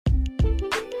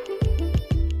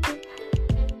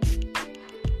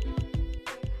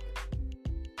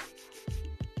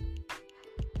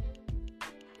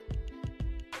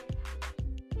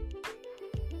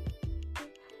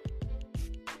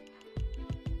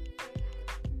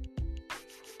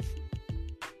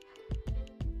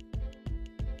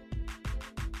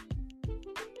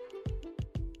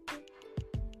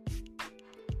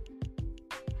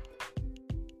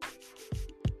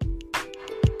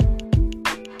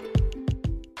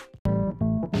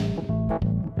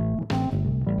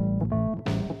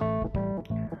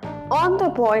On the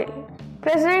boil,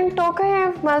 President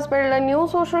Tokayev must build a new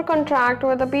social contract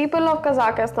with the people of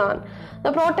Kazakhstan.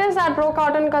 The protests that broke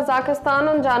out in Kazakhstan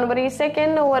on January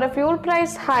 2nd over a fuel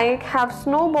price hike have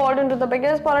snowballed into the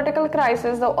biggest political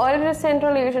crisis the oil-rich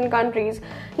Central Asian country's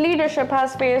leadership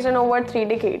has faced in over 3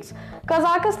 decades.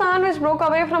 Kazakhstan, which broke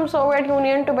away from Soviet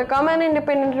Union to become an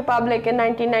independent republic in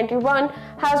 1991,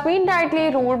 has been tightly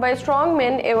ruled by strong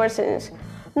men ever since.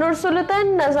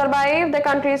 Nursultan Nazarbayev, the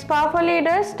country's powerful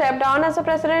leader, stepped down as a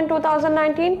president in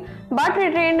 2019 but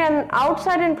retained an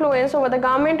outside influence over the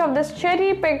government of this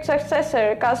cherry-picked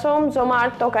successor,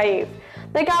 Kassym-Jomart Tokayev.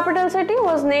 The capital city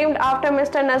was named after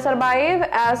Mr. Nazarbayev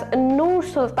as Nur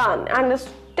Sultan, and the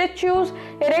statues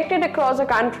erected across the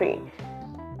country.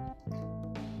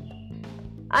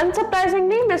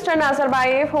 Unsurprisingly, Mr.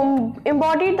 Nazarbayev, who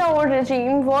embodied the old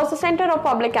regime, was the center of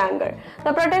public anger.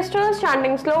 The protesters,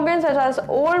 chanting slogans such as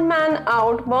 "Old Man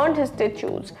Out," burned his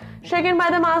statues. Shaken by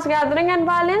the mass gathering and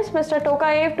violence, Mr.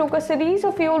 Tokayev took a series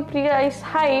of fuel price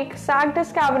hikes, sacked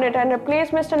his cabinet, and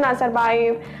replaced Mr.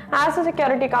 Nazarbayev as the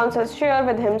Security Council's chair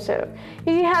with himself.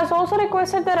 He has also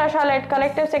requested the Russia-led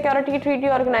Collective Security Treaty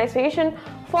Organization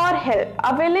for help.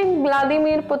 Availing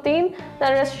Vladimir Putin,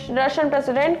 the Russian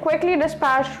president, quickly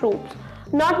dispatched troops.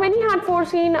 Not many had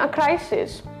foreseen a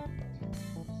crisis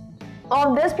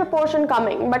of this proportion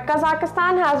coming, but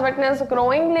Kazakhstan has witnessed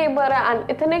growing labor and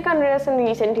ethnic unrest in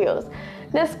recent years.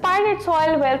 Despite its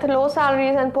oil wealth, low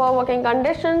salaries and poor working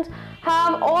conditions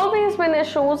have always been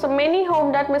issues, many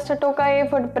hoped that Mr.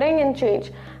 Tokayev would bring in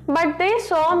change. But they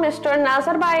saw Mr.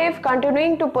 Nazarbayev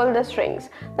continuing to pull the strings.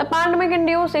 The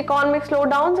pandemic-induced economic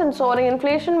slowdowns and soaring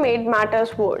inflation made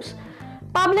matters worse.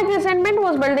 Public resentment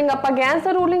was building up against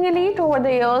the ruling elite over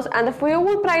the years, and the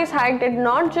fuel price hike did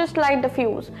not just light the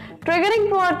fuse, triggering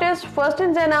protests first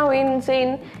in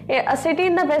Zanahuin, a city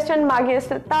in the western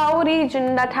Mangistau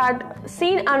region that had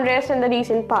seen unrest in the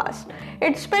recent past.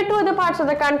 It spread to other parts of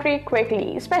the country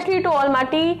quickly, especially to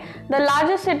Almaty, the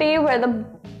largest city, where the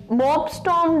mob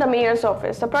stormed the mayor's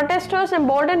office. The protesters,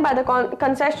 emboldened by the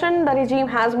concession the regime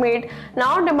has made,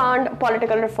 now demand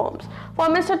political reforms. For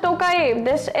Mr. Tokayev,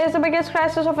 this is the biggest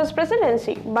crisis of his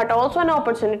presidency, but also an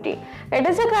opportunity. It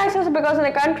is a crisis because in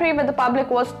a country where the public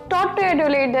was taught to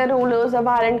adulate their rulers, the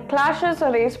violent clashes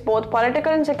raised both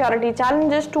political and security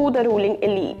challenges to the ruling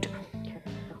elite.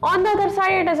 On the other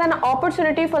side, it is an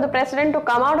opportunity for the president to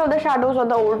come out of the shadows of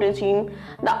the old regime.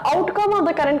 The outcome of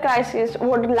the current crisis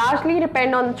would largely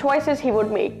depend on the choices he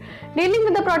would make. Dealing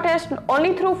with the protest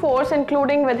only through force,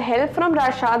 including with help from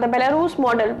Russia, the Belarus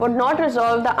model would not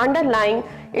resolve the underlying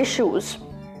issues.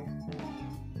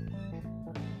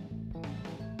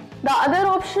 The other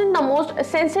option, the most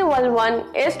sensible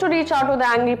one, is to reach out to the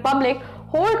angry public,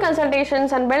 hold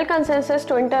consultations and build consensus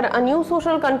to enter a new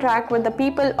social contract with the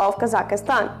people of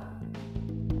Kazakhstan.